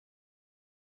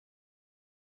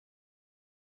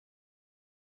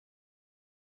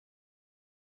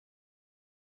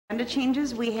Agenda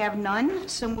changes, we have none,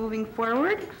 so moving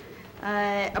forward.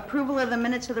 Approval of the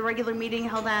minutes of the regular meeting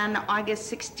held on August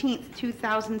 16th,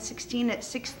 2016 at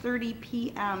 6:30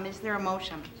 p.m. Is there a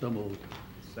motion? So moved.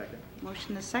 Second.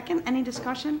 Motion is second. Any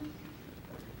discussion?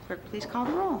 Clerk, please call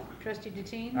the roll. Trustee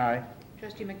Deteen? Aye.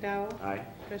 Trustee McDowell? Aye.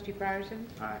 Trustee Frierson?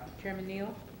 Aye. Chairman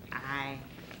Neal? Aye.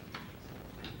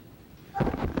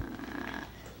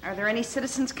 Are there any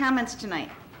citizens' comments tonight?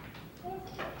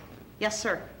 Yes,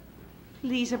 sir.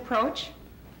 Please approach.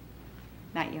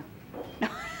 Not you. No.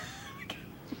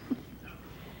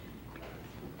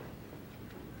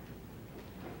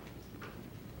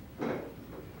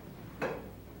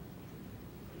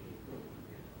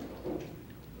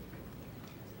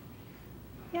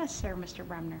 Yes, sir, Mr.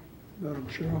 Bremner. Madam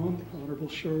Chairman, honorable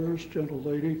sirs, gentle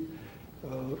lady,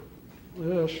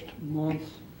 last month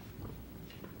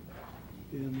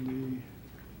in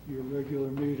your regular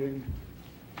meeting,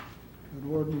 an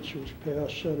ordinance was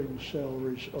passed setting the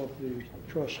salaries of the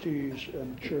trustees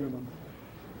and chairman.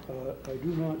 I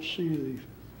do not see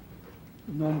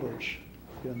the numbers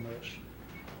in this.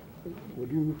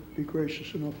 Would you be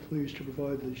gracious enough, please, to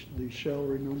provide the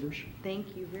salary numbers?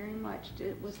 Thank you very much.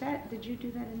 Did you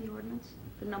do that in the ordinance,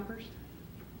 the numbers?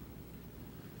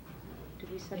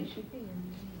 Did we set it? should be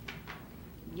in.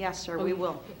 Yes, sir, we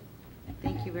will.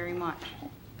 Thank you very much.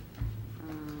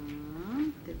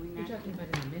 Did we You're not? talking about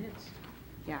in the minutes?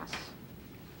 Yes.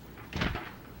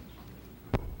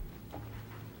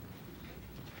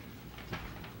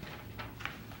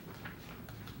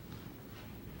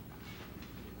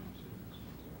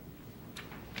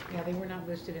 Yeah, they were not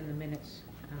listed in the minutes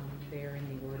there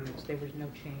in the ordinance. There was no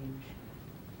change.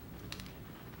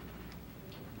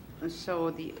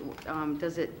 So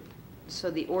so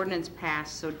the ordinance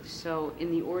passed, so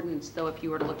in the ordinance, though, if you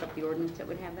were to look up the ordinance, it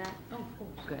would have that? Oh, of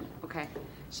course. Good, okay.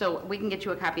 So we can get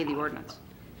you a copy of the ordinance.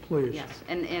 Please. Yes,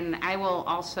 and I will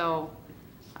also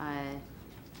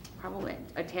probably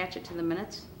attach it to the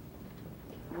minutes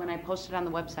when I post it on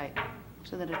the website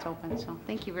so that it's open. So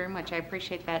thank you very much. I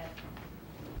appreciate that.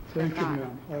 Thank you,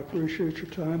 ma'am. I appreciate your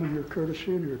time and your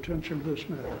courtesy and your attention to this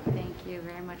matter. Thank you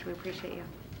very much. We appreciate you.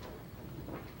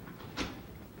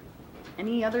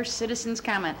 Any other citizens'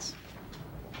 comments?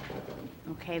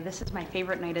 Okay, this is my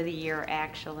favorite night of the year,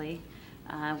 actually.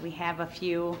 We have a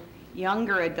few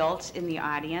younger adults in the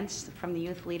audience from the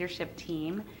youth leadership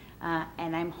team,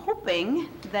 and I'm hoping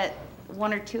that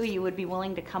one or two of you would be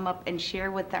willing to come up and share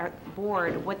with our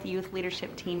board what the youth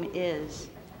leadership team is.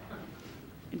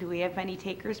 Do we have any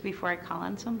takers before I call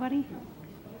on somebody?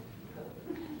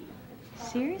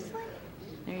 Seriously?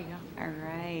 There you go. All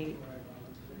right.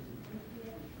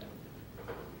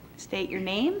 State your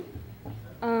name.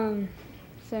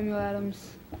 Samuel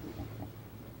Adams.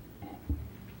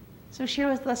 So share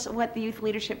with us what the youth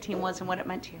leadership team was and what it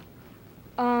meant to you.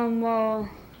 Well,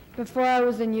 before I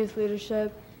was in youth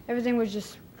leadership, everything was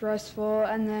just stressful,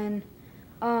 and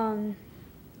then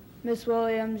Miss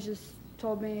Williams just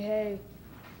told me, hey,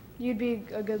 you'd be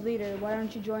a good leader. Why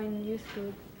don't you join youth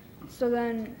group? So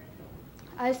then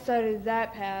I started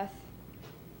that path,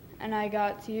 and I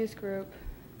got to youth group,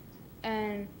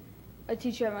 and a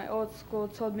teacher at my old school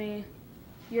told me,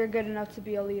 you're good enough to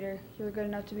be a leader. You're good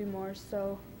enough to be more.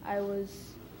 So I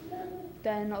was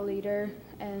then a leader,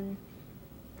 and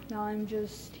now I'm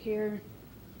just here.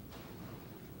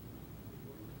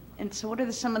 And so what are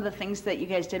some of the things that you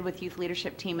guys did with youth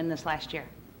leadership team in this last year?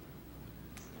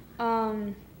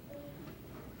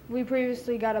 We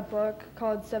previously got a book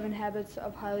called 7 Habits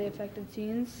of Highly Effective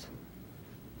Teens.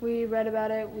 We read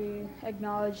about it, we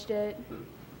acknowledged it.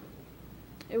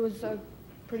 It was a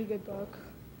pretty good book.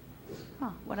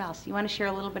 Oh, what else? You want to share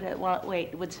a little bit of, well,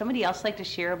 wait, would somebody else like to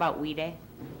share about We Day?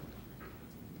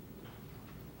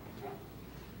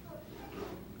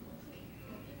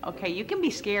 Okay, you can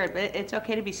be scared, but it's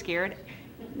okay to be scared.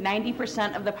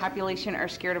 90% of the population are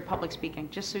scared of public speaking,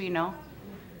 just so you know.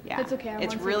 Yeah, That's okay.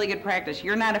 it's really good practice.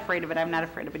 You're not afraid of it. I'm not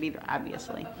afraid of it either,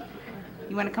 obviously.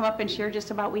 You want to come up and share just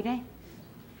about We Day?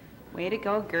 Way to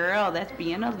go, girl. That's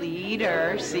being a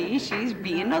leader. See, she's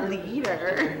being a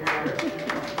leader.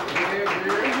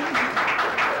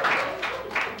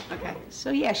 Okay,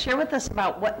 so yeah, share with us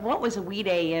about what was a We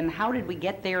Day and how did we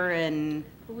get there and...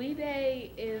 We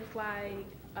Day is like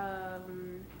a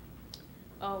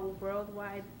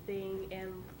worldwide thing,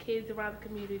 and kids around the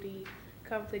community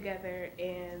come together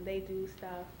and they do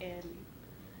stuff, and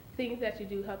things that you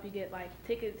do help you get like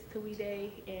tickets to We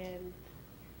Day, and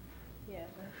yeah.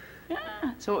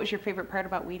 So what was your favorite part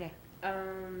about We Day?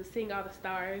 Seeing all the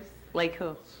stars. Like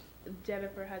who?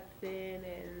 Jennifer Hudson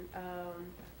and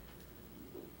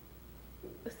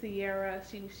Sierra.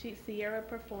 Sierra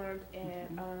performed,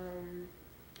 and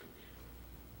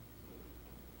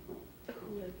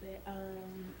it?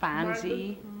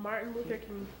 Fonzie. Martin Luther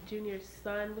King Jr.'s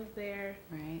son was there.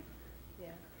 Right, Yeah.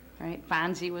 right.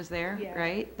 Fonzie was there, Yeah.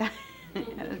 right?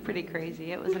 It was pretty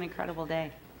crazy. It was an incredible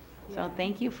day. So Yeah.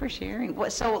 thank you for sharing.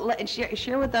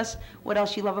 Share with us what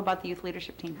else you love about the youth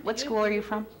leadership team. What Youth school are you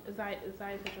from? Zion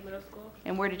Central Middle School.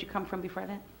 And where did you come from before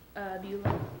that?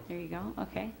 Beulah. There you go,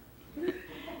 okay.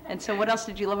 And so what else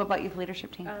did you love about youth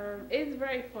leadership team? It's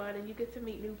very fun, and you get to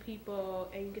meet new people,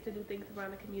 and you get to do things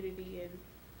around the community and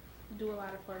do a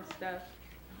lot of fun stuff.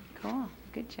 Cool,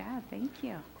 good job, thank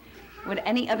you. Would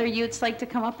any other youths like to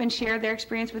come up and share their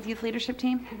experience with youth leadership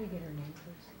team? Could we get her name,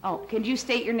 please? Oh, could you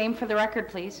state your name for the record,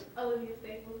 please? Olivia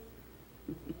Staples.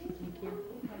 Thank you.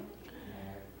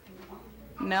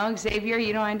 No, Xavier,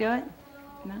 you don't want to do it?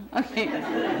 No? Okay.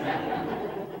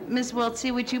 Ms.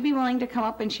 Wiltsey, would you be willing to come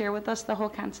up and share with us the whole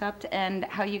concept and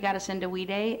how you got us into We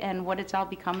Day and what it's all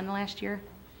become in the last year?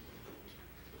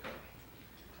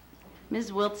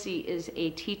 Ms. Wiltsey is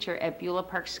a teacher at Beulah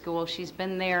Park School. She's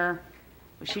been there,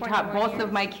 she taught 21 both years.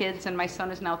 of my kids, and my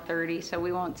son is now 30, so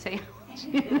we won't say.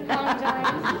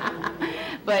 Apologize.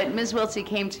 But Ms. Wiltsey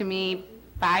came to me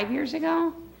 5 years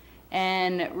ago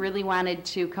and really wanted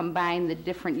to combine the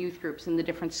different youth groups in the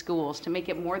different schools to make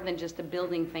it more than just a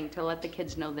building thing, to let the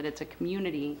kids know that it's a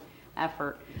community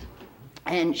effort.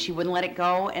 And she wouldn't let it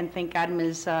go, and thank God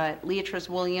Ms. Leatrice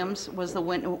Williams was the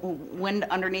wind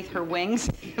underneath her wings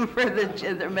for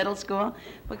the middle school.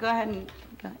 But go ahead and,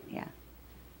 yeah.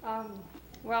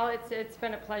 Well, it's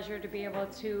been a pleasure to be able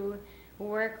to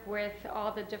work with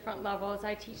all the different levels.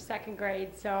 I teach second grade,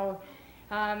 so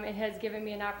it has given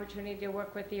me an opportunity to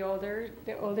work with the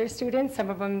older students, some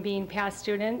of them being past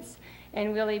students,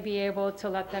 and really be able to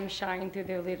let them shine through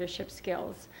their leadership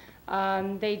skills.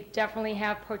 They definitely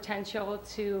have potential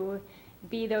to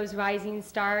be those rising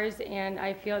stars, and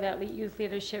I feel that youth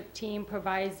leadership team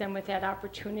provides them with that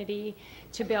opportunity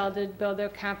to be able to build their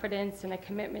confidence and a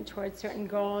commitment towards certain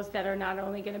goals that are not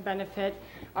only going to benefit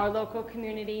our local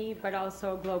community, but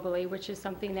also globally, which is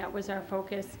something that was our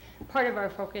focus, part of our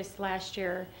focus last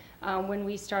year when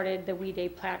we started the We Day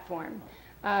platform.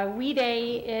 We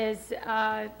Day is,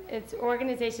 it's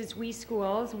organizations, We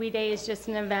Schools. We Day is just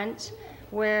an event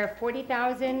where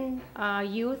 40,000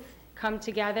 youth come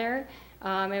together.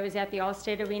 It was at the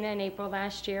Allstate Arena in April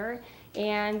last year,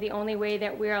 and the only way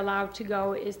that we're allowed to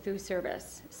go is through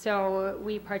service. So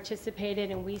we participated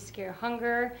in We Scare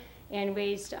Hunger and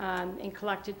raised and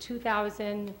collected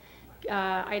 2,000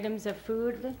 items of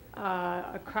food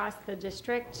across the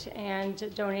district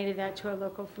and donated that to a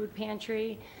local food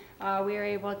pantry. We were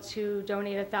able to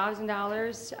donate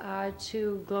 $1,000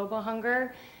 to Global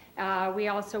Hunger. We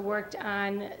also worked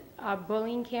on a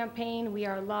bullying campaign, We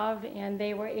Are Love, and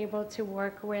they were able to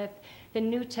work with the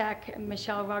New Tech,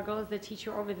 Michelle Ruggles, the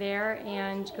teacher over there,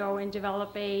 and go and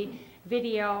develop a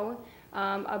video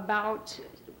about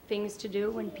things to do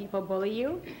when people bully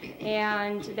you.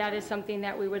 And that is something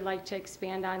that we would like to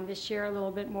expand on this year a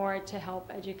little bit more to help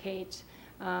educate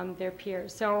their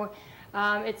peers. So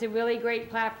it's a really great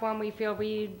platform. We feel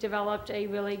we developed a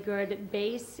really good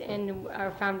base in our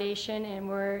foundation, and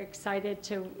we're excited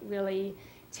to really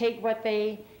take what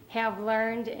they have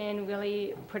learned and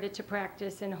really put it to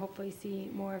practice and hopefully see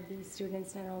more of these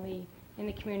students not only in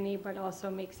the community but also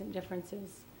make some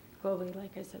differences globally,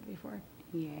 like I said before.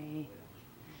 Yay.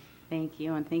 Thank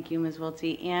you, and thank you, Ms.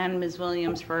 Wiltsey and Ms.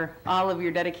 Williams, for all of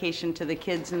your dedication to the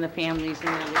kids and the families and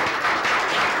their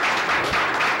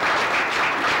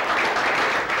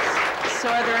So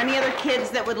are there any other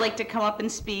kids that would like to come up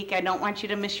and speak? I don't want you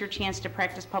to miss your chance to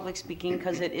practice public speaking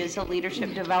because it is a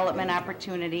leadership development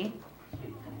opportunity.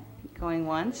 Going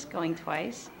once, going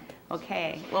twice.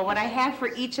 Okay, well, what I have for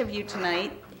each of you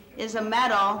tonight is a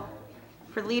medal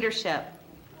for leadership,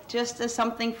 just as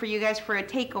something for you guys for a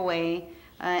takeaway.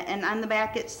 And on the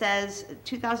back it says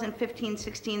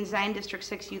 2015-16 Zion District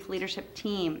 6 Youth Leadership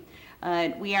Team.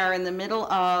 We are in the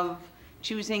middle of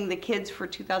choosing the kids for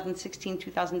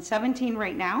 2016-2017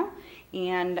 right now,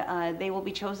 and they will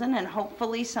be chosen, and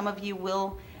hopefully some of you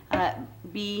will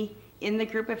be in the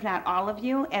group, if not all of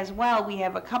you. As well, we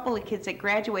have a couple of kids that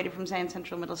graduated from Zion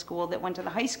Central Middle School that went to the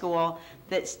high school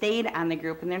that stayed on the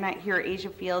group, and they're not here.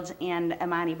 Asia Fields and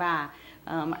Amani Ba,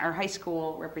 our high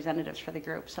school representatives for the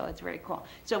group, so it's very cool.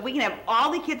 So if we can have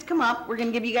all the kids come up, we're gonna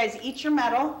give you guys each your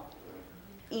medal,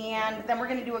 and then we're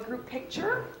gonna do a group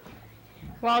picture.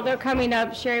 While they're coming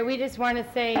up, Sherry, we just want to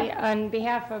say on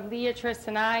behalf of Leatrice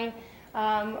and I,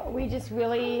 we just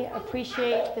really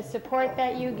appreciate the support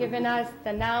that you've given us,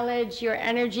 the knowledge, your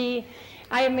energy.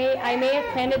 I may have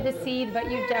planted the seed, but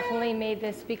you definitely made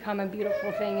this become a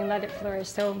beautiful thing and let it flourish.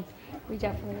 So we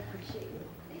definitely appreciate it.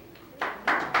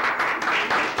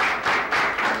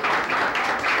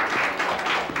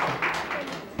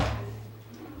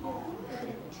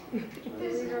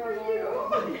 This is for you.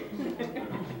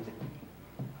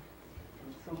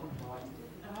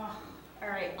 All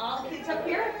right, all the kids up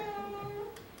here?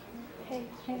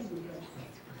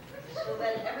 So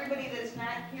that everybody that's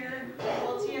not here,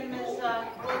 Lindsay and Ms.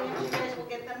 Williams, you guys will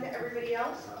get them to everybody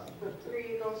else. Here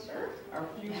you go, sir. Our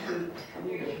future.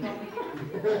 Here you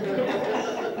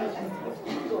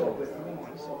go.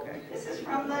 This is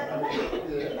from the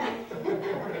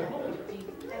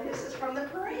and this is from the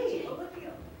parade.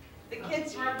 The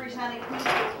kids representing who's the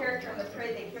character in the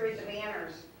parade, they carry the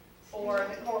banners for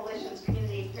the coalition's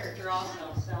community character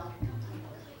also, so.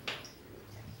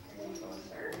 There you go,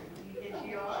 sir. You get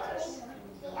yours.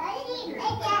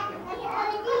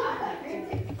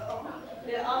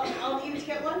 All you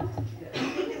get one? I'm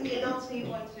thinking the adults need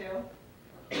one too.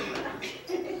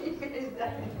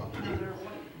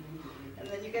 And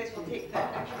then you guys will take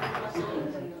that extra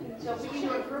one. So if we can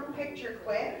do a group picture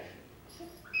quick.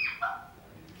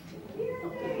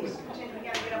 Okay, so we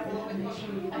gotta get up a little bit closer.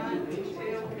 1, 2.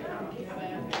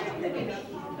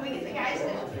 Can we get the guys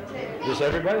to Just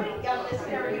everybody? yeah, this is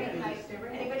everybody. Nice.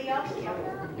 Anybody else?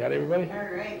 Got everybody? All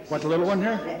right. Want the little one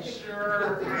here?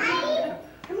 Sure.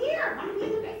 Come here. Want to be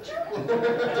in the picture?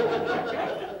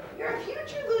 You're a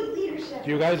future good leadership. Do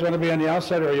you guys want to be on the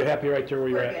outside, or are you happy right there where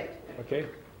you're We're at? Okay.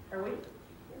 Are we?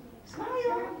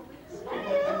 Smile.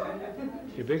 Smile.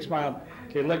 Okay, big smile.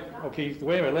 Okay, look. Okay,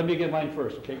 wait a minute. Let me get mine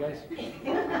first. Okay, guys.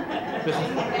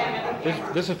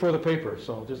 This is for the paper,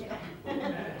 so just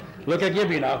look at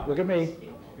Gibby now. Look at me.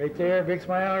 Right there. Big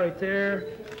smile. Right there.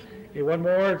 Okay, one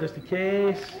more, just in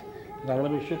case. Now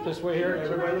let me shift this way here.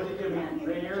 Everybody look at Gibby.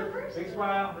 Right here. Big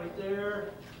smile. Right there.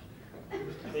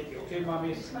 Thank you. Okay,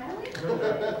 mommy. Smiling. Smiling.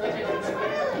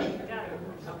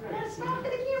 Smile for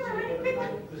the camera. Ready? Big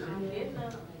one.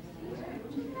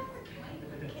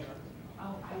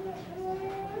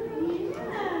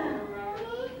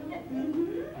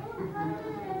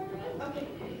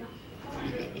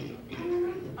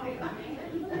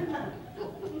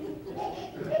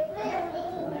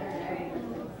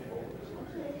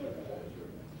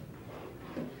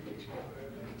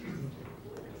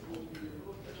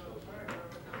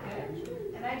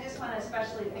 And I just want to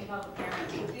especially thank all the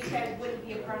parents. These guys wouldn't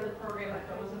be a part of the program if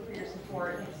it wasn't for your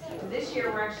support. And this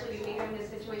year, we're actually going to be having a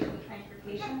situation with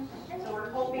transportation. So we're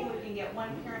hoping we can get one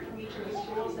parent from each of the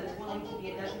schools that's willing to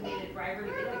be a designated driver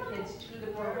to get the kids to the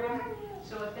program.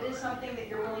 So if it is something that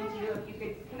you're willing to do, if you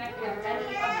could connect with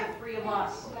any of the three of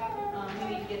us, we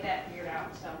need to get that figured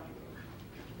out. So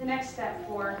the next step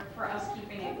for us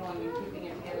keeping it going and keeping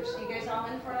it together. So you guys all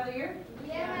in for another year?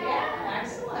 Yeah,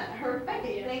 excellent. All right.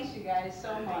 Thanks you guys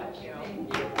so much.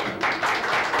 Thank you.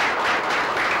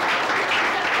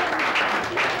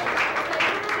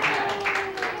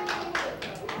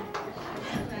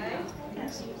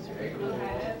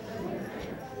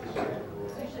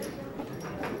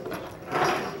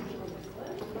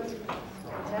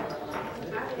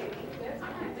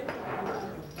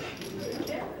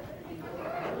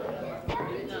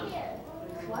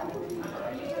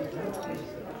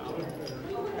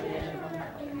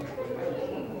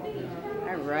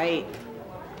 All right.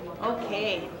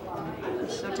 Okay.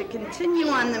 So to continue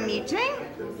on the meeting.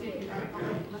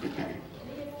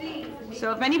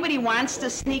 So if anybody wants to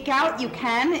sneak out, you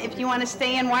can. If you want to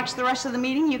stay and watch the rest of the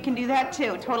meeting, you can do that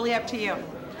too. Totally up to you.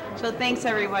 So thanks,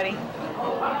 everybody.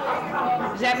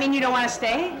 Does that mean you don't want to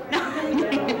stay?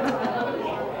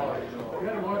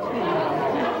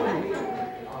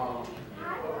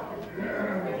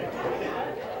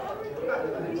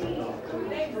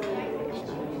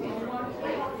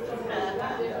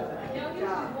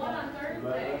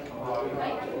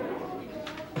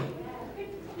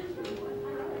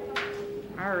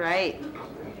 All right.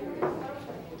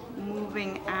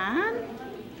 Moving on.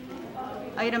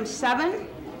 Item 7,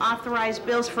 authorize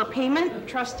bills for payment.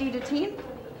 Trustee Deteen?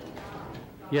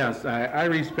 Yes, I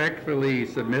respectfully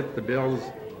submit the bills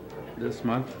this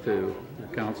month to the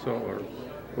council or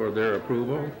for their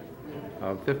approval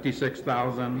of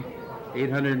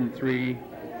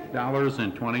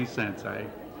 $56,803.20. I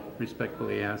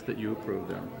respectfully ask that you approve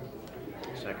them.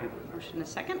 Second. Motion is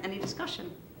second. Any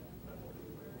discussion?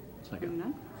 Hearing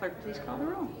none. Clerk, please call the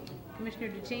roll. Commissioner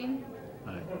Deteen?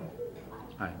 Aye.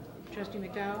 Aye. Trustee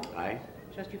McDowell? Aye.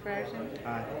 Trustee Frierson?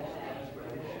 Aye.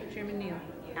 Chairman Neal?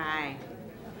 Aye.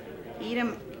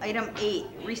 Item 8,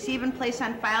 receive and place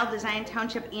on file Design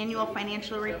Township Annual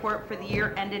Financial Report for the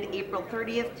year ended April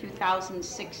 30th,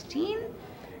 2016.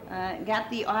 Got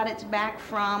the audits back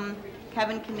from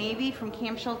Kevin Canavy from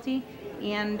Camp Schulte,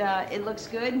 and it looks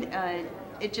good.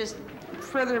 It just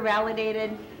further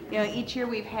validated, you know, each year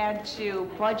we've had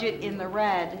to budget in the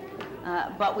red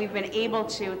But we've been able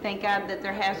to, thank God that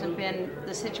there hasn't been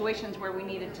the situations where we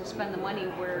needed to spend the money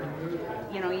where,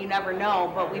 you never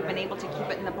know, but we've been able to keep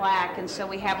it in the black, and so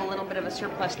we have a little bit of a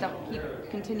surplus to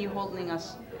continue holding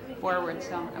us forward.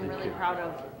 So I'm really proud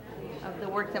of the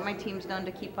work that my team's done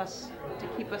to keep us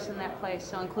in that place.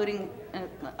 So including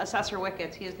Assessor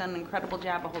Wickets, he has done an incredible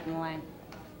job of holding the line.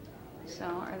 So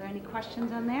are there any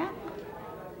questions on that?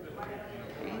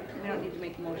 Okay, we don't need to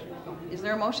make a motion. Is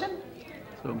there a motion?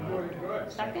 So moved.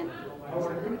 Second?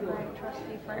 Second by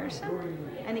Trustee Frierson.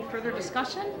 Any further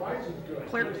discussion?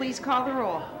 Clerk, please call the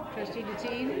roll. Trustee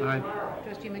Deteen? Aye.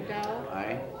 Trustee McDowell?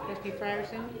 Aye. Trustee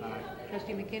Frierson?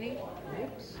 Trustee McKinney?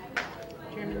 Oops.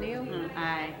 Chairman Neal?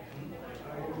 Aye.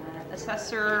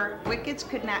 Assessor Wickets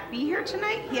could not be here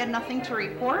tonight. He had nothing to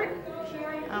report.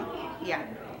 Yeah.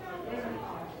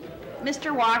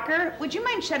 Mr. Walker, would you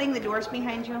mind shutting the doors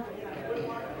behind you?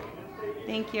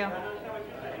 Thank you.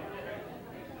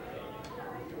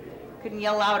 Couldn't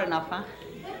yell loud enough, huh?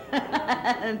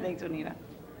 Thanks, Juanita.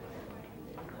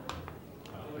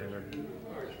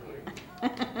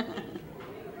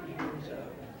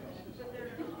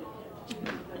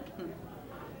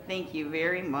 Thank you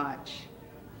very much.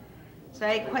 So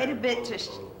I had quite a bit to,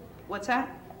 what's that?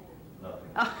 Nothing.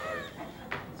 Oh.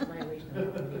 It's a violation of the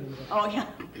open meeting law. Oh, yeah.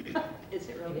 Is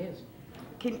it really? It is.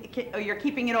 Oh, you're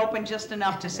keeping it open just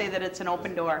enough to say that it's an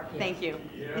open door. Yes. Thank you.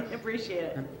 Yes. Appreciate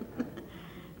it.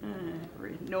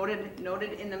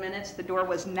 Noted in the minutes, the door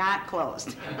was not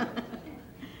closed.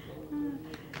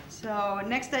 So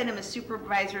next item is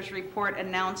supervisor's report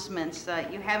announcements.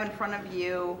 You have in front of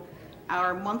you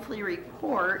our monthly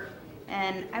report,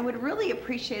 and I would really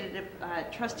appreciate it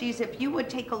if trustees, if you would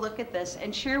take a look at this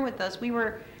and share with us. We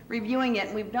were reviewing it,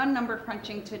 and we've done number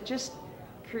crunching to just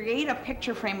create a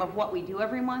picture frame of what we do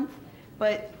every month,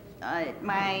 but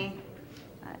my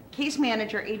case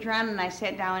manager, Adrian, and I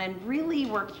sat down and really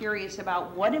were curious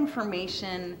about what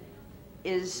information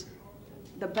is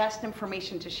the best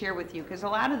information to share with you, because a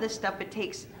lot of this stuff, it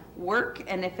takes work,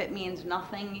 and if it means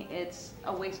nothing, it's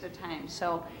a waste of time.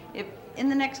 So if in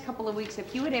the next couple of weeks,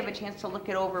 if you would have a chance to look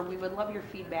it over, we would love your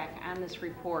feedback on this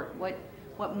report. What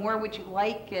more would you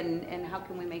like, and how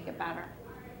can we make it better?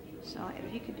 So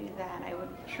if you could do that, I would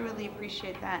truly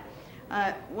appreciate that.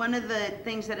 One of the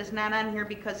things that is not on here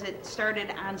because it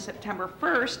started on September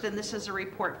 1st, and this is a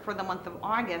report for the month of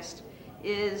August,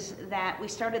 is that we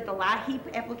started the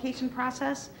LAHEAP application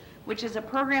process, which is a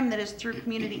program that is through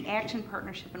Community Action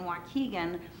Partnership in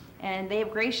Waukegan, and they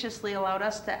have graciously allowed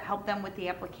us to help them with the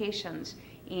applications.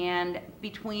 And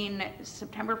between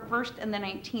September 1st and the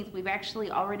 19th, we've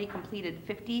actually already completed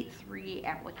 53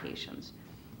 applications.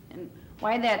 And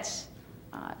why that's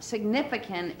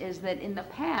significant is that in the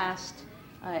past,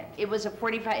 it's a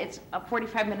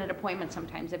 45-minute appointment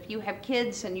sometimes. If you have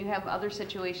kids and you have other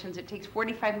situations, it takes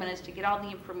 45 minutes to get all the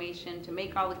information, to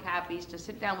make all the copies, to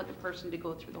sit down with the person to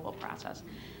go through the whole process.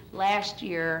 Last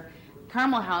year,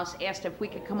 Carmel House asked if we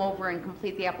could come over and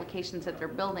complete the applications that they're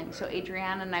building. So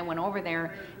Adriana and I went over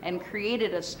there and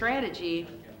created a strategy,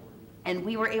 and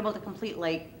we were able to complete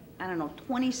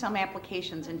 20-some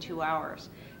applications in 2 hours.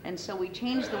 And so we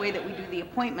changed the way that we do the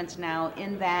appointments now,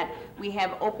 in that we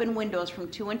have open windows from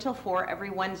 2 until 4 every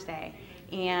Wednesday.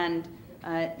 And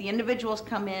the individuals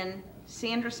come in,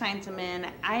 Sandra signs them in,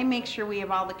 I make sure we have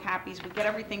all the copies, we get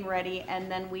everything ready, and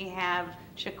then we have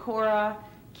Shakora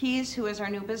Keys, who is our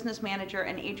new business manager,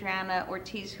 and Adriana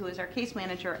Ortiz, who is our case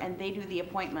manager, and they do the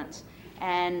appointments.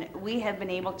 And we have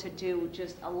been able to do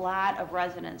just a lot of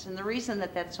residents. And the reason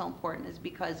that that's so important is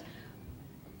because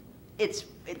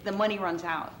the money runs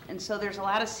out. And so there's a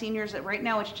lot of seniors that right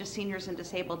now it's just seniors and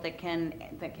disabled that can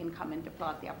come in to fill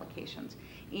out the applications.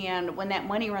 And when that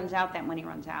money runs out, that money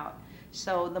runs out.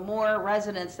 So the more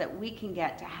residents that we can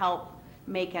get to help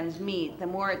make ends meet, the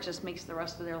more it just makes the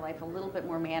rest of their life a little bit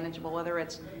more manageable, whether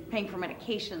it's paying for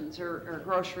medications or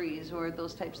groceries or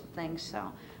those types of things.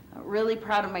 So really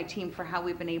proud of my team for how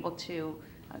we've been able to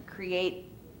create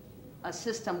a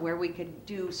system where we could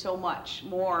do so much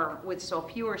more with so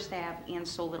fewer staff and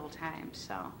so little time.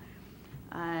 So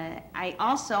I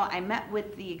met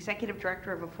with the executive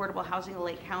director of Affordable Housing of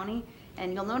Lake County,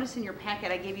 and you'll notice in your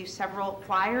packet I gave you several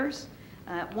flyers.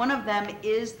 One of them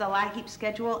is the LAHEAP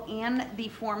schedule and the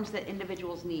forms that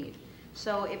individuals need.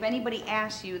 So if anybody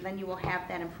asks you, then you will have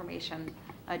that information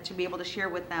to be able to share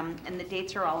with them, and the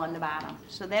dates are all on the bottom.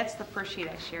 So that's the first sheet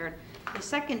I shared. The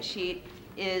second sheet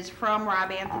is from Rob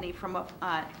Anthony from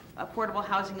Affordable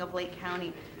Housing of Lake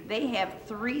County. They have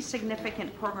 3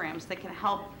 significant programs that can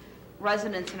help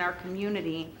residents in our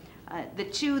community. The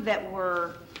 2 that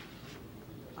were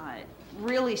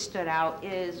really stood out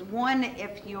is, one,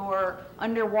 if you're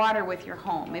underwater with your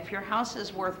home, if your house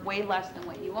is worth way less than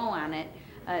what you owe on it,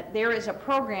 there is a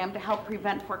program to help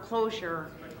prevent foreclosure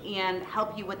and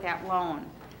help you with that loan.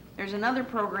 There's another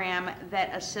program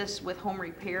that assists with home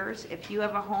repairs. If you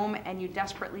have a home and you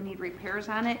desperately need repairs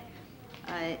on it,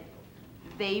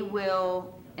 they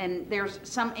will, and there's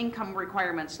some income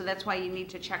requirements, so that's why you need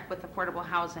to check with affordable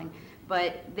housing,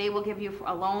 but they will give you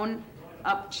a loan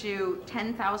up to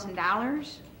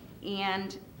 $10,000,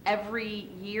 and every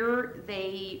year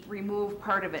they remove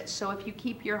part of it. So if you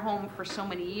keep your home for so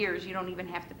many years, you don't even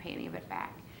have to pay any of it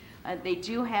back. They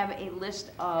do have a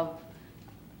list of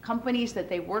companies that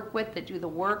they work with that do the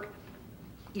work.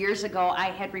 Years ago, I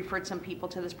had referred some people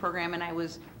to this program, and I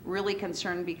was really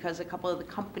concerned because a couple of the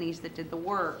companies that did the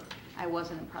work I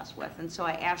wasn't impressed with. And so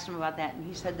I asked him about that, and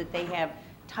he said that they have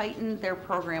tightened their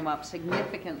program up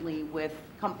significantly with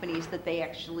companies that they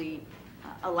actually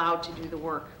allowed to do the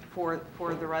work for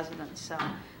the residents. So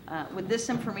with this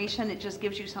information, it just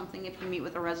gives you something if you meet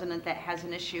with a resident that has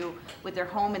an issue with their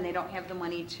home and they don't have the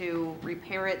money to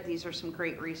repair it. These are some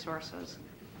great resources.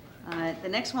 The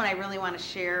next one I really want to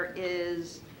share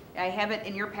is, I have it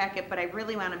in your packet, but I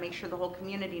really want to make sure the whole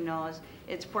community knows.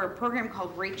 It's for a program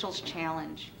called Rachel's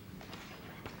Challenge.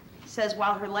 It says,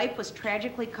 while her life was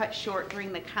tragically cut short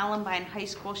during the Columbine High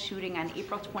School shooting on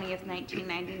April 20th,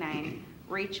 1999,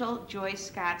 Rachel Joy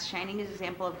Scott's shining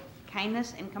example of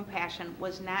kindness and compassion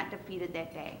was not defeated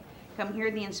that day. Come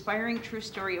hear the inspiring true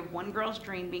story of one girl's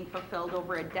dream being fulfilled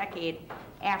over a decade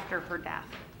after her death.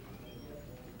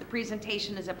 The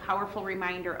presentation is a powerful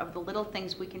reminder of the little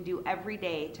things we can do every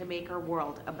day to make our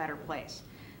world a better place.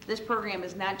 This program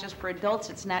is not just for adults,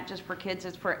 it's not just for kids,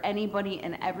 it's for anybody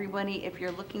and everybody. If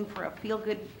you're looking for a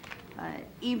feel-good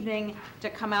evening to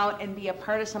come out and be a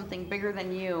part of something bigger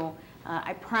than you,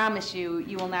 I promise you,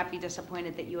 you will not be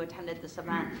disappointed that you attended this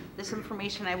event. This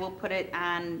information, I will put it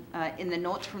on in the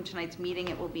notes from tonight's meeting.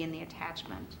 It will be in the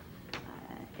attachment.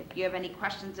 If you have any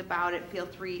questions about it, feel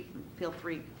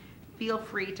free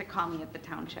to call me at the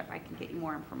Township. I can get you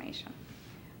more information.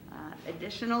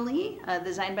 Additionally,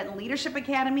 the Zion Benton Leadership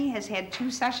Academy has had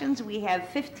 2 sessions. We have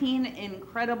 15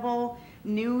 incredible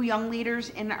new young leaders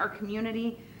in our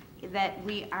community that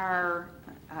we are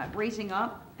raising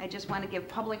up. I just want to give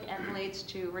public accolades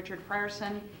to Richard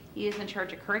Frierson. He is in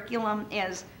charge of curriculum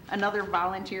as another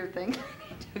volunteer thing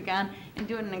he took on and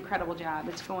doing an incredible job.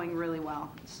 It's going really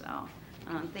well. So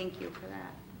thank you for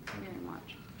that very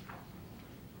much.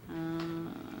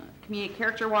 Community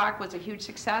Character Walk was a huge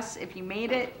success. If you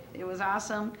made it, it was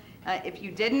awesome. If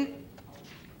you didn't,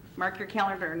 mark your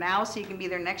calendar now so you can be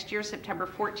there next year, September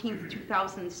 14th,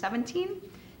 2017.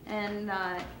 And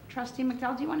Trustee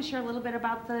McDowell, do you want to share a little bit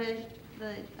about the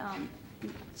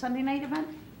Sunday night event?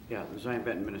 Yeah, the Zion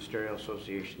Benton Ministerial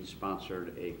Association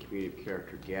sponsored a community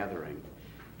character gathering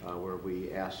where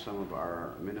we asked some of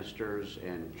our ministers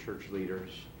and church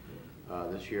leaders.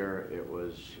 This year it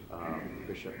was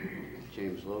Bishop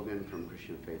James Logan from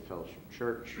Christian Faith Fellowship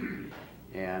Church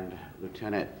and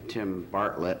Lieutenant Tim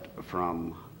Bartlett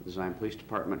from the Zion Police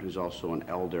Department, who's also an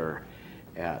elder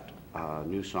at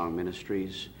New Song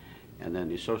Ministries, and then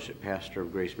the Associate Pastor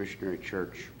of Grace Missionary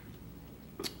Church,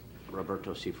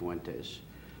 Roberto Cifuentes.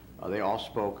 They all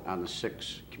spoke on the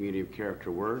 6 community of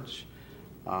character words,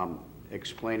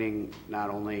 explaining not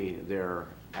only their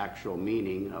actual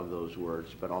meaning of those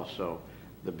words, but also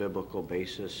the biblical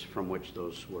basis from which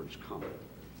those words come.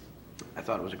 I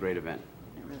thought it was a great event.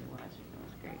 It really was. It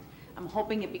was great. I'm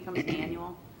hoping it becomes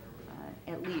annual,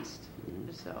 at least.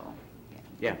 So.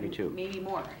 Yeah, me too. Maybe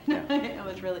more. Yeah. It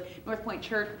was really, North Point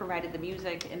Church provided the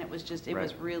music, and it was just, it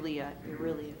was really a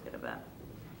good event.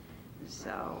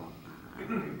 So,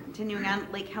 continuing on,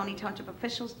 Lake County Township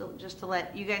officials, just to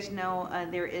let you guys know,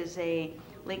 there is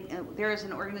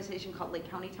an organization called Lake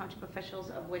County Township Officials,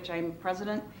 of which I'm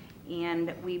president,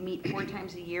 and we meet 4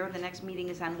 times a year. The next meeting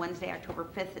is on Wednesday, October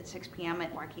 5th at 6 p.m.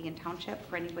 at Waukegan Township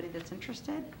for anybody that's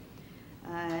interested.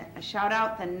 A shout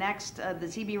out, the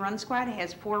ZB Run Squad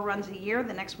has 4 runs a year.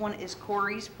 The next one is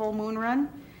Corey's Full Moon Run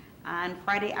on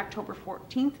Friday, October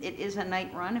 14th. It is a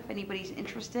night run. If anybody's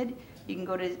interested, you can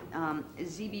go to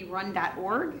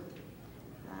zbrun.org.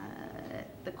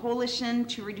 The Coalition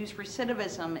to Reduce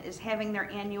Recidivism is having their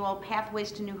annual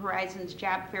Pathways to New Horizons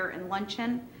job fair and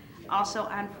luncheon, also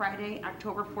on Friday,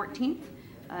 October 14th.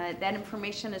 That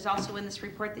information is also in this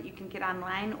report that you can get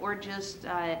online or just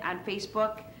on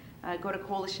Facebook. Go to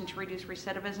Coalition to Reduce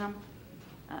Recidivism.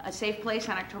 A Safe Place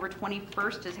on October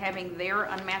 21st is having their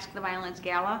Unmask the Violence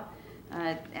Gala.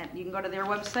 You can go to their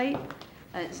website.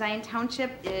 Zion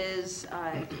Township is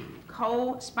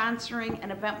co-sponsoring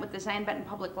an event with the Zion Benton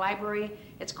Public Library.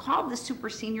 It's called the Super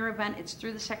Senior Event. It's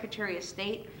through the Secretary of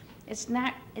State. It's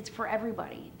for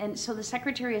everybody. And so the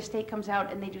Secretary of State comes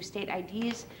out and they do state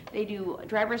IDs, they do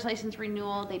driver's license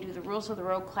renewal, they do the rules of the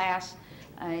road class.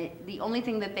 The only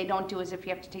thing that they don't do is if you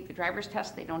have to take the driver's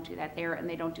test, they don't do that there, and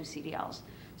they don't do CDLs.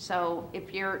 So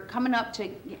if you're coming up to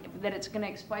that it's going to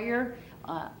expire,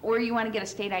 or you want to get a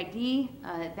state ID,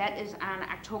 that is on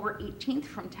October 18th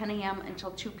from 10 a.m.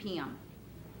 until 2 p.m.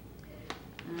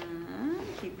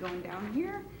 Keep going down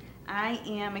here. I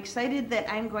am excited that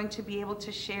I'm going to be able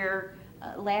to share,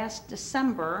 last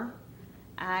December,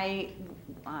 I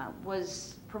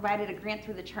was provided a grant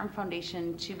through the Charm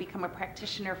Foundation to become a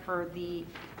practitioner for the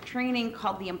training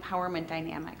called the Empowerment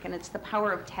Dynamic, and it's the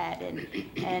power of TED,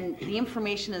 and the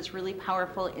information is really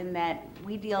powerful in that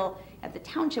we deal at the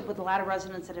township with a lot of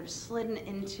residents that have slidden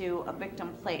into a victim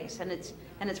place, and it's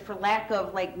for lack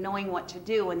of like knowing what to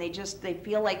do, and they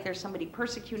feel like there's somebody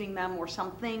persecuting them or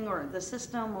something or the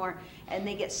system, and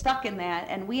they get stuck in that,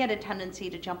 and we had a tendency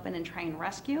to jump in and try and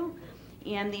rescue.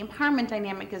 And the empowerment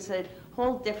dynamic is a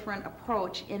whole different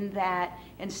approach in that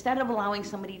instead of allowing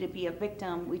somebody to be a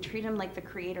victim, we treat them like the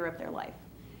creator of their life.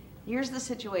 Here's the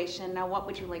situation, now what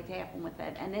would you like to happen with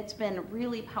it? And it's been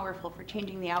really powerful for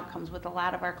changing the outcomes with a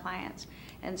lot of our clients.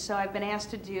 And so I've been asked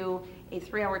to do a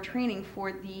 3-hour training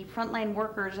for the frontline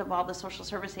workers of all the social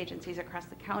service agencies across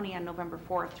the county on November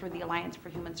 4th through the Alliance for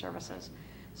Human Services.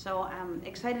 So I'm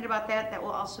excited about that. That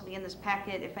will also be in this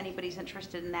packet. If anybody's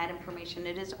interested in that information,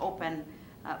 it is open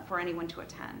for anyone to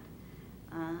attend.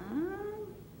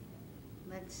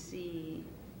 Let's see.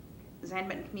 Zion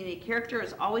Benton Community Character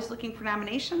is always looking for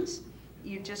nominations.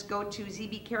 You just go to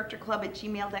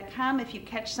zbcharacterclub@gmail.com if you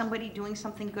catch somebody doing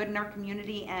something good in our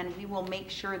community, and we will make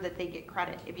sure that they get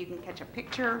credit. If you can catch a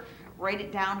picture, write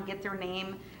it down, get their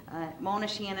name. Mona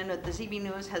Shannon at the ZB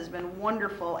News has been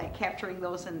wonderful at capturing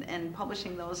those and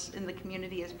publishing those in the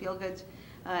community as feel-goods,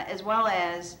 as well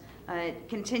as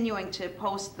continuing to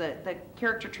post the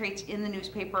character traits in the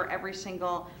newspaper every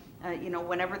single,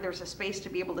 whenever there's a space to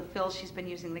be able to fill, she's been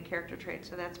using the character traits,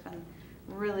 so that's been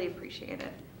really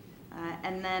appreciated.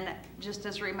 And then, just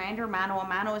as a reminder, Mano a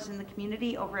Mano is in the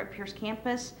community over at Pierce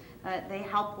Campus. They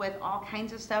help with all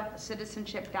kinds of stuff: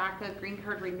 citizenship, DACA, green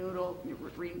card renewals,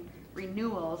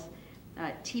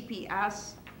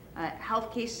 TPS,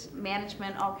 health case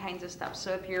management, all kinds of stuff.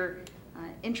 So if you're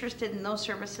interested in those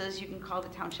services, you can call the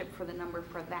township for the number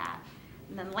for that.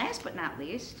 And then last but not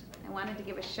least, I wanted to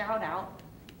give a shout out.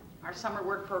 Our summer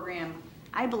work program,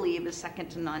 I believe, is second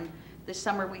to none. This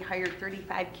summer we hired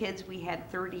 35 kids. We had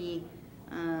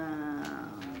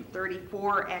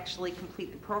 34 actually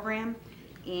complete the program.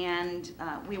 And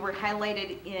we were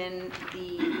highlighted in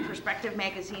the Perspective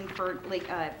magazine for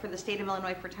the state of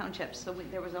Illinois for townships. So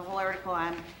there was a whole article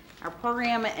on our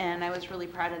program, and I was really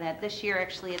proud of that. This year,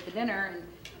 actually, at the dinner,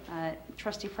 and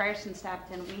Trustee Frierson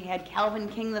stopped in, we had Calvin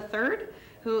King III,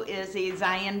 who is a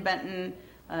Zion Benton,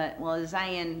 a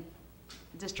Zion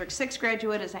District 6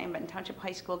 graduate, a Zion Benton Township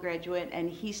High School graduate, and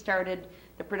he started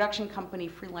the production company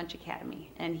Free Lunch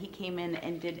Academy. And he came in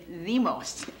and did the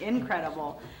most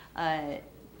incredible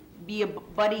be a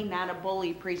buddy, not a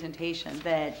bully presentation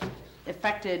that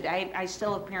affected, I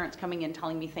still have parents coming in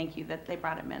telling me thank you that they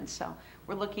brought him in. So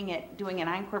we're looking at doing an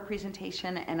encore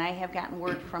presentation, and I have gotten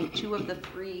word from 2 of the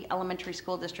 3 elementary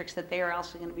school districts that they are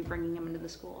also going to be bringing him into the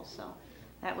school. So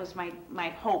that was my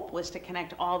hope, was to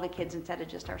connect all the kids instead of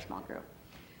just our small group.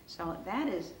 So that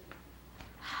is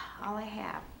all I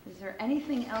have. Is there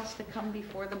anything else to come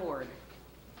before the board?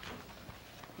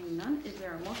 Hearing none, is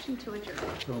there a motion to adjourn?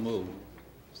 So moved.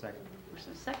 Second. First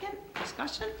and second,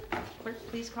 discussion. Clerk,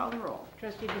 please call the roll.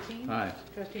 Trustee Basine? Aye.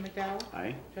 Trustee McDowell?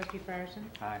 Aye. Trustee Frierson?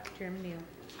 Aye. Chairman Neal?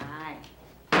 Aye.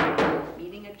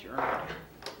 Meeting adjourned.